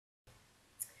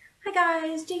Hi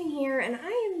guys, Jane here, and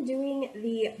I am doing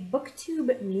the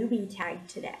Booktube Newbie Tag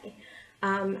today.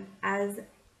 As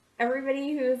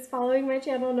everybody who's following my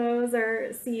channel knows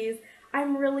or sees,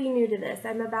 I'm really new to this.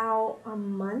 I'm about a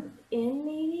month in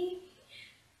maybe,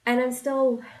 and I'm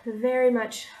still very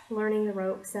much learning the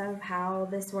ropes of how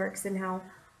this works and how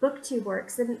Booktube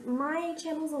works. And my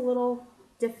channel's a little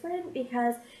different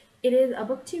because it is a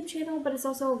Booktube channel, but it's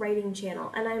also a writing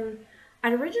channel. And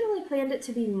I originally planned it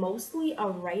to be mostly a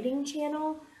writing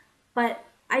channel, but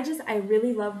I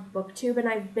really love Booktube, and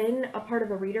I've been a part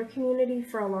of a reader community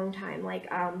for a long time.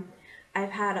 I've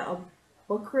had a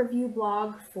book review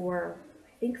blog for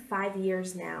I think 5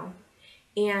 years now,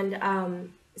 and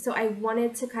so I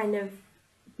wanted to kind of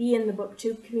be in the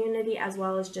Booktube community as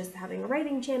well as just having a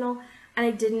writing channel, and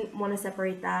I didn't want to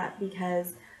separate that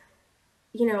because,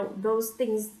 those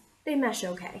things, they mesh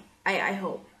okay, I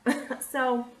hope.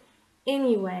 So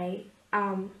anyway,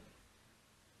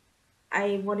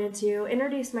 I wanted to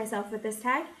introduce myself with this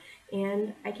tag,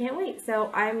 and I can't wait. So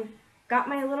I'm got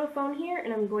my little phone here,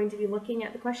 and I'm going to be looking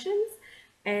at the questions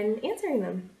and answering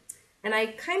them. And I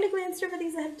kind of glanced over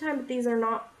these ahead of time, but these are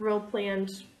not real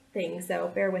planned things,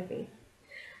 so bear with me.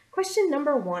 Question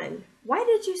number 1, why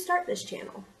did you start this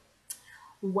channel?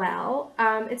 Well,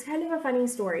 it's kind of a funny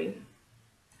story.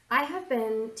 I have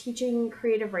been teaching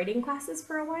creative writing classes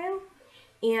for a while,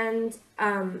 and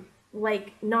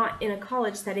not in a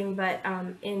college setting, but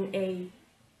in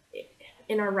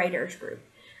our writers group.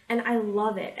 And I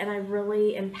love it, and I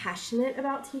really am passionate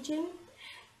about teaching.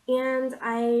 And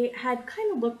I had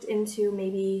kind of looked into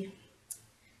maybe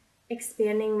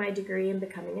expanding my degree and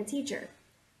becoming a teacher.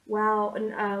 Well,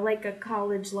 like a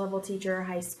college level teacher or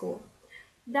high school.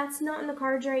 That's not in the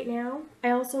cards right now.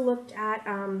 I also looked at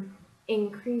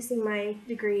increasing my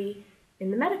degree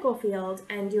in the medical field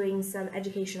and doing some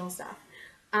educational stuff,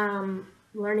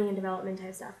 learning and development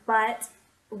type stuff. But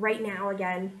right now,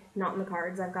 again, not in the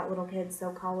cards. I've got little kids,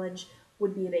 so college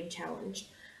would be a big challenge.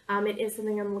 It is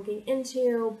something I'm looking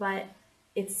into, but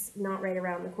it's not right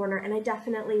around the corner, and I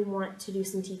definitely want to do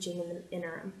some teaching in the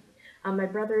interim. My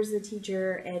brother's a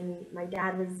teacher, and my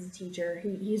dad was a teacher.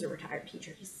 He's a retired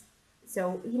teacher.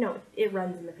 So, it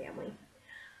runs in the family.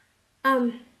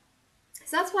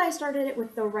 So that's why I started it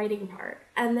with the writing part.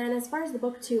 And then as far as the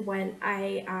booktube went,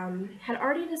 I had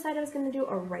already decided I was going to do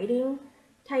a writing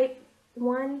type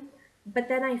one, but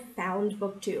then I found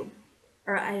Booktube.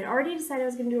 Or I had already decided I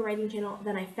was going to do a writing channel,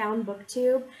 then I found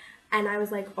Booktube, and I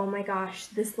was like, oh my gosh,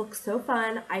 this looks so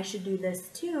fun, I should do this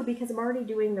too, because I'm already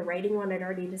doing the writing one. I'd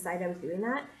already decided I was doing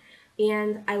that,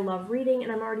 and I love reading,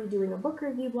 and I'm already doing a book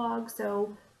review blog,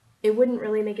 so it wouldn't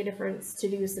really make a difference to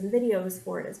do some videos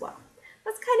for it as well.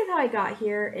 That's kind of how I got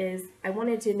here. Is I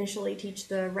wanted to initially teach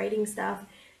the writing stuff,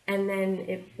 and then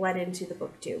it bled into the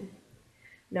Booktube.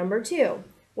 Number 2,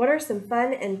 what are some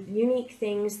fun and unique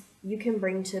things you can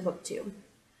bring to Booktube?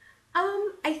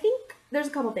 I think there's a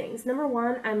couple things. Number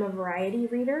 1, I'm a variety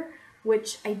reader,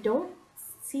 which I don't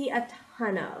see a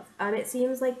ton of. It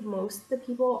seems like most of the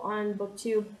people on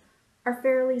Booktube are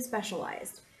fairly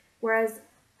specialized, whereas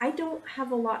I don't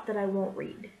have a lot that I won't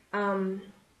read.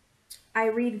 I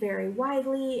read very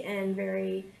widely and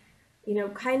very,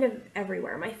 kind of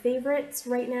everywhere. My favorites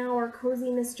right now are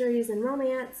cozy mysteries and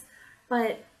romance,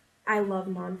 but I love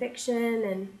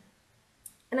nonfiction,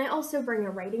 and I also bring a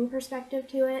writing perspective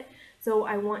to it. So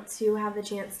I want to have the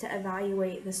chance to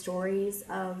evaluate the stories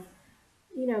of,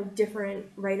 different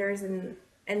writers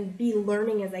and be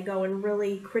learning as I go and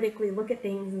really critically look at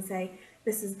things and say,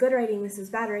 this is good writing, this is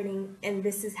bad writing, and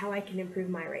this is how I can improve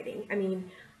my writing. I mean,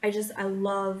 I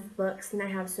love books, and I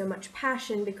have so much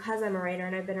passion because I'm a writer,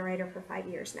 and I've been a writer for 5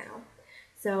 years now.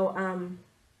 So, I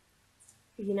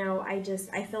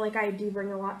feel like I do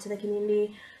bring a lot to the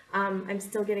community. I'm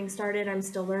still getting started, I'm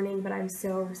still learning, but I'm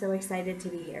so excited to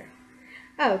be here.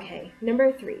 Okay,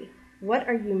 number 3, what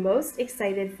are you most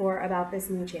excited for about this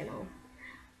new channel?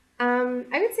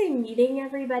 I would say meeting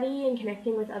everybody and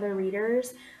connecting with other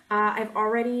readers. I've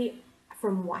already,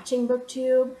 from watching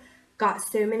Booktube, got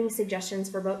so many suggestions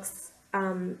for books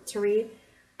to read.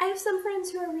 I have some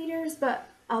friends who are readers, but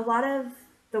a lot of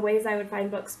the ways I would find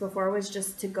books before was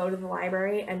just to go to the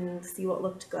library and see what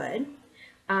looked good.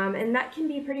 And that can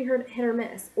be pretty hit or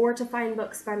miss, or to find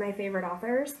books by my favorite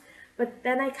authors. But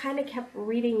then I kind of kept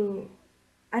reading,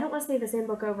 I don't want to say the same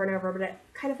book over and over, but it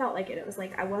kind of felt like it. It was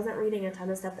like I wasn't reading a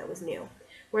ton of stuff that was new.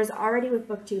 Whereas already with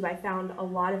Booktube, I found a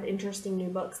lot of interesting new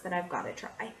books that I've got to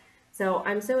try. So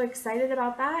I'm so excited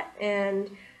about that, and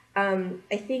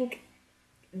I think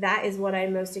that is what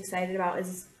I'm most excited about,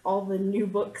 is all the new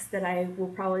books that I will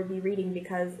probably be reading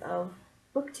because of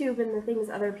Booktube and the things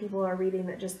other people are reading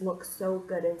that just look so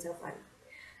good and so fun.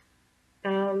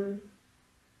 Um,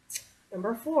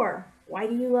 Number 4, why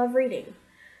do you love reading?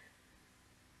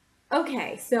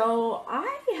 Okay, so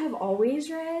I have always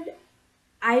read.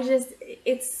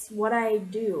 It's what I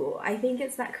do. I think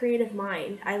it's that creative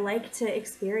mind. I like to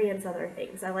experience other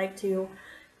things. I like to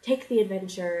take the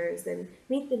adventures and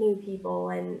meet the new people,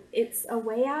 and it's a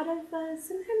way out of a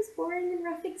sometimes boring and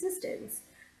rough existence.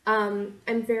 I'm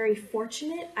very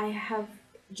fortunate. I have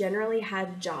generally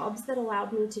had jobs that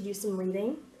allowed me to do some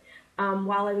reading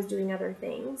while I was doing other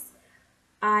things.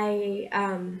 I,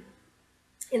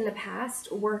 in the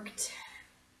past, worked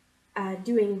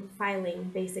doing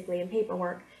filing basically and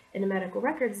paperwork in a medical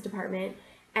records department,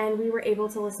 and we were able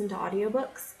to listen to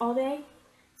audiobooks all day.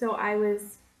 So I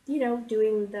was,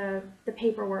 doing the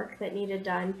paperwork that needed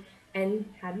done and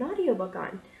had an audiobook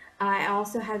on. I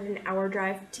also had an hour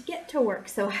drive to get to work,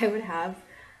 so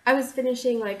I was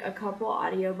finishing like a couple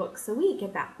audiobooks a week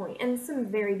at that point, and some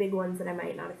very big ones that I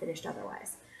might not have finished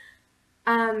otherwise.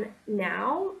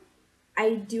 Now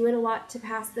I do it a lot to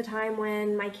pass the time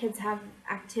when my kids have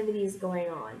activities going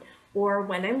on, or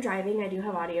when I'm driving. I do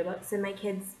have audiobooks, and my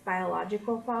kid's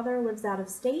biological father lives out of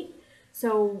state,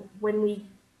 so when we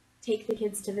take the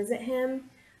kids to visit him,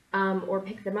 or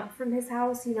pick them up from his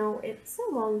house, it's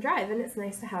a long drive, and it's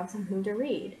nice to have something to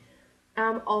read.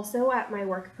 Also, at my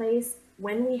workplace,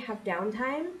 when we have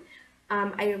downtime,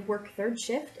 I work third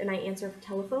shift, and I answer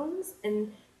telephones,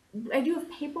 and I do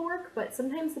have paperwork, but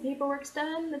sometimes the paperwork's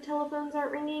done, the telephones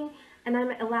aren't ringing, and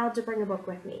I'm allowed to bring a book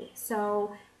with me.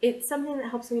 So it's something that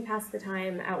helps me pass the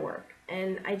time at work,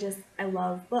 and I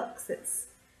love books.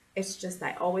 It's just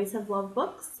I always have loved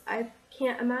books. I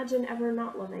can't imagine ever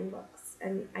not loving books,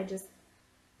 and I just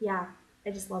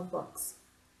love books.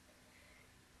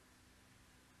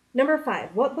 Number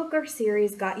 5, what book or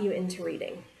series got you into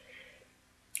reading?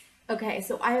 Okay,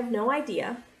 so I have no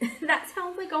idea. That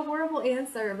sounds like a horrible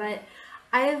answer, but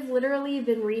I have literally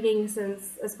been reading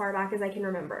since as far back as I can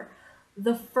remember.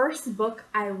 The first book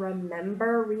I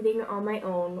remember reading on my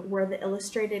own were the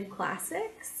illustrated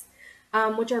classics,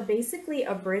 which are basically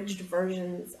abridged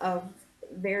versions of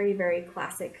very, very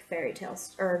classic fairy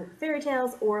tales,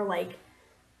 or like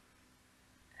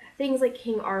things like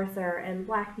King Arthur and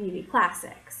Black Beauty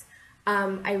classics.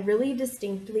 I really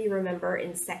distinctly remember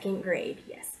in second grade,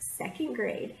 yes, second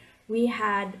grade, we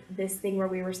had this thing where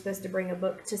we were supposed to bring a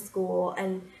book to school,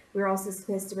 and we were also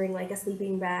supposed to bring like a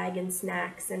sleeping bag and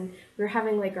snacks, and we were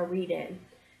having like a read-in.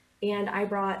 And I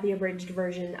brought the abridged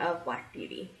version of Black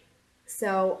Beauty.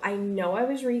 So I know I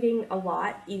was reading a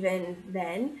lot even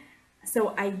then.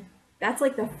 That's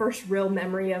like the first real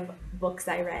memory of books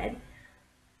I read.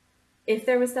 If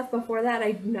there was stuff before that,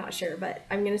 I'm not sure, but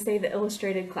I'm going to say the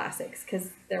illustrated classics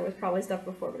because there was probably stuff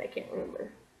before, but I can't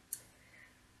remember.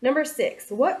 Number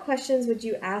 6, what questions would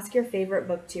you ask your favorite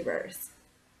booktubers?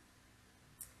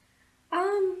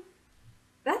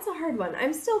 That's a hard one.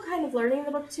 I'm still kind of learning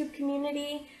the booktube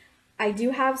community. I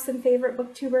do have some favorite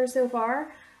booktubers so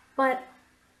far, but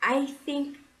I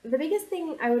think the biggest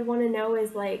thing I would want to know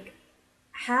is like,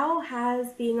 how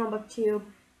has being on booktube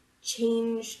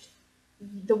changed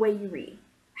the way you read?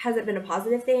 Has it been a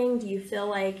positive thing? Do you feel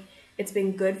like it's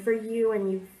been good for you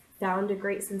and you've found a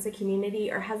great sense of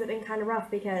community, or has it been kind of rough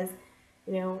because,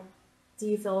 do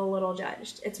you feel a little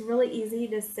judged? It's really easy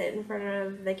to sit in front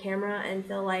of the camera and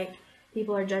feel like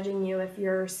people are judging you if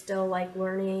you're still like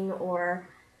learning, or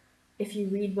if you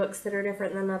read books that are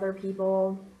different than other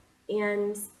people.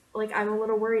 And like, I'm a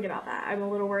little worried about that. I'm a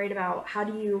little worried about how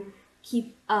do you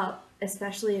keep up,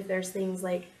 especially if there's things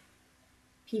like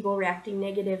people reacting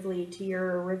negatively to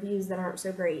your reviews that aren't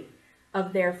so great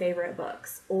of their favorite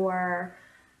books, or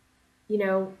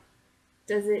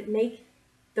does it make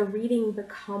the reading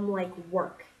become like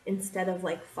work instead of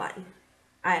like fun?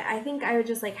 I think I would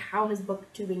just like, how has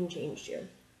booktubing changed you?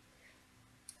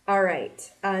 All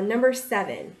right, number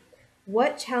 7,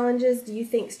 what challenges do you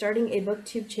think starting a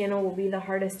booktube channel will be the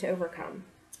hardest to overcome?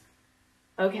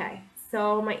 Okay,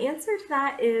 so my answer to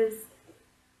that is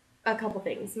a couple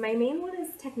things. My main one is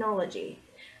technology.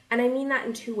 And I mean that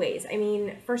in 2 ways. I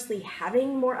mean, firstly,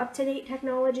 having more up-to-date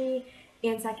technology,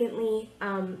 and secondly,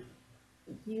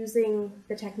 using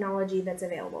the technology that's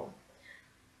available.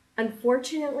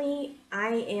 Unfortunately,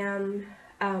 I am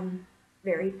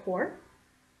very poor.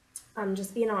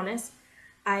 Just being honest.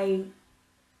 I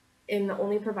am the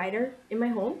only provider in my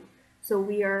home, so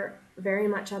we are very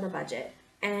much on a budget.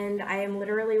 And I am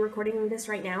literally recording this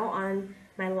right now on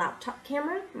my laptop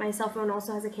camera. My cell phone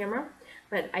also has a camera,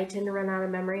 but I tend to run out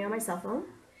of memory on my cell phone.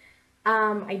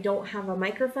 I don't have a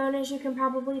microphone, as you can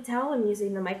probably tell. I'm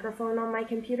using the microphone on my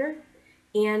computer.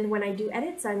 And when I do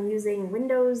edits, I'm using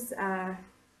Windows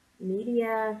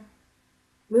Media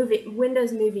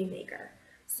Windows Movie Maker.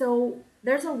 So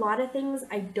there's a lot of things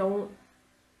I don't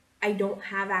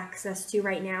have access to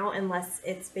right now unless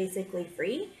it's basically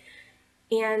free.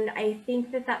 And I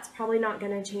think that that's probably not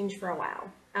going to change for a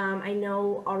while. I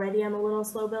know already I'm a little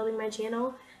slow building my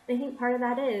channel. And I think part of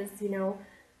that is, you know,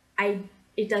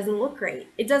 it doesn't look great.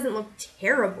 It doesn't look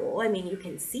terrible. I mean, you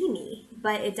can see me,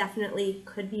 but it definitely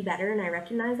could be better, and I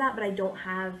recognize that, but I don't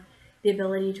have the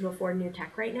ability to afford new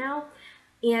tech right now.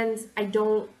 And I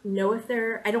don't know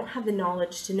I don't have the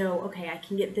knowledge to know, okay, I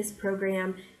can get this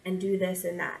program and do this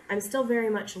and that. I'm still very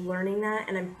much learning that,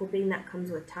 and I'm hoping that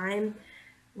comes with time.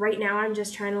 Right now, I'm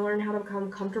just trying to learn how to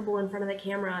become comfortable in front of the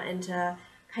camera and to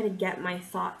kind of get my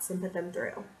thoughts and put them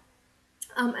through.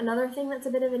 Another thing that's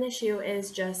a bit of an issue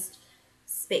is just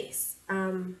space.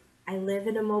 I live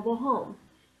in a mobile home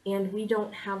and we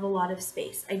don't have a lot of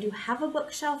space. I do have a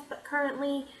bookshelf, but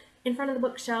currently in front of the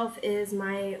bookshelf is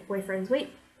my boyfriend's weight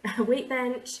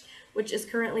bench, which is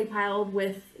currently piled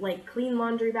with like clean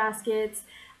laundry baskets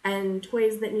and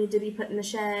toys that need to be put in the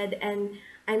shed. And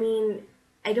I mean,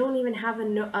 I don't even have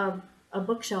a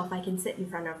bookshelf I can sit in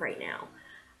front of right now.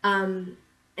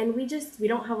 And we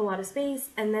don't have a lot of space.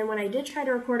 And then when I did try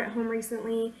to record at home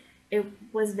recently, it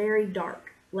was very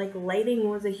dark. Like, lighting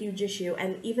was a huge issue.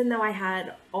 And even though I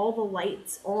had all the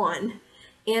lights on,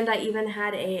 and I even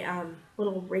had a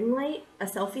little ring light, a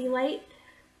selfie light,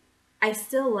 I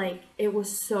still, like, it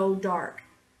was so dark.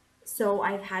 So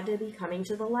I've had to be coming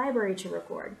to the library to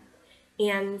record.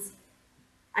 And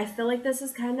I feel like this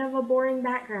is kind of a boring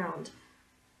background,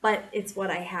 but it's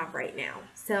what I have right now.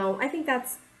 So I think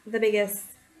that's the biggest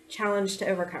challenge to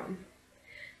overcome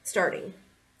starting,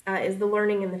 is the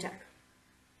learning and the tech.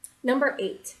 Number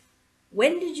 8,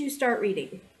 when did you start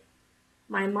reading?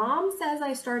 My mom says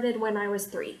I started when I was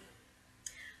 3.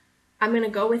 I'm going to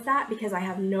go with that because I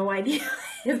have no idea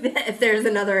if there's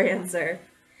another answer.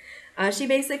 She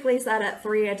basically said at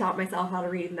 3 I taught myself how to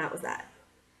read, and that was that.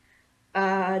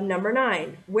 Number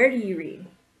 9, where do you read?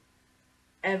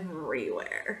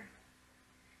 Everywhere.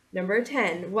 Number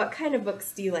 10, what kind of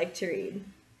books do you like to read?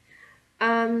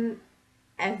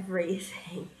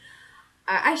 Everything.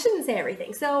 I shouldn't say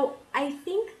everything. So I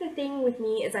think the thing with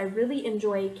me is I really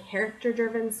enjoy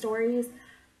character-driven stories,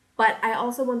 but I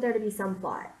also want there to be some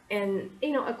plot. And,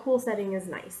 you know, a cool setting is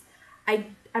nice.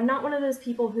 I'm not one of those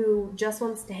people who just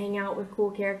wants to hang out with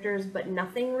cool characters, but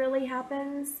nothing really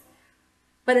happens.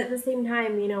 But at the same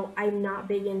time, you know, I'm not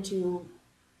big into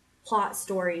plot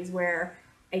stories where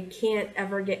I can't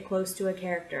ever get close to a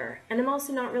character. And I'm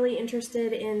also not really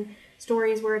interested in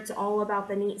stories where it's all about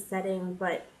the neat setting,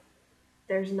 but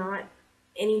there's not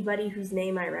anybody whose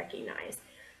name I recognize.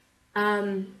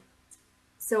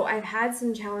 So I've had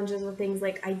some challenges with things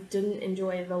like I didn't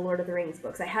enjoy the Lord of the Rings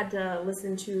books. I had to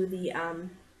listen to the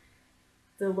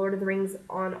Lord of the Rings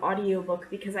on audiobook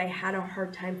because I had a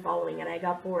hard time following it. I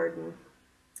got bored and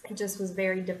it just was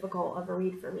very difficult of a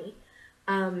read for me.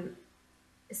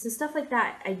 So stuff like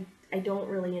that I don't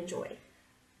really enjoy.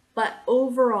 But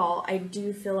overall, I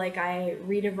do feel like I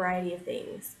read a variety of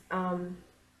things.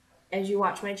 As you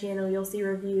watch my channel, you'll see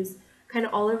reviews kind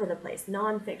of all over the place.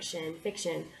 Nonfiction,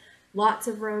 fiction, lots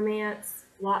of romance,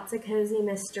 lots of cozy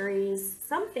mysteries,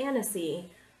 some fantasy,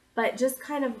 but just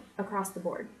kind of across the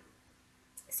board.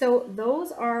 So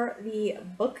those are the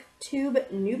Booktube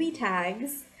Newbie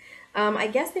Tags. I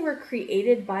guess they were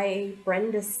created by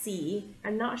Brenda C.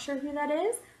 I'm not sure who that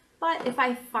is, but if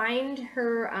I find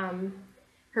her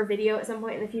her video at some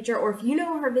point in the future, or if you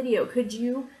know her video, could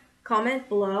you comment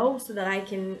below so that I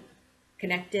can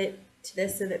connect it to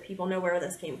this so that people know where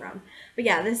this came from. But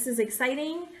yeah, this is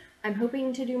exciting. I'm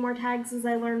hoping to do more tags as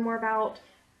I learn more about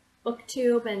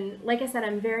Booktube, and like I said,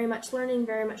 I'm very much learning,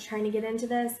 very much trying to get into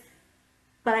this,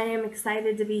 but I am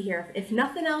excited to be here. If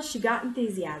nothing else, you got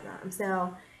enthusiasm.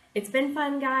 So it's been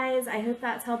fun, guys. I hope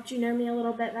that's helped you know me a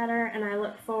little bit better, and I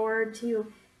look forward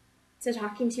to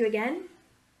talking to you again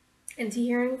and to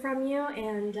hearing from you.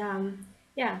 And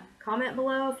yeah, comment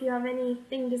below if you have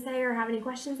anything to say or have any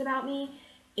questions about me,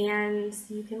 and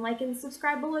you can like and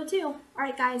subscribe below too. All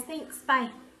right, guys, thanks. Bye.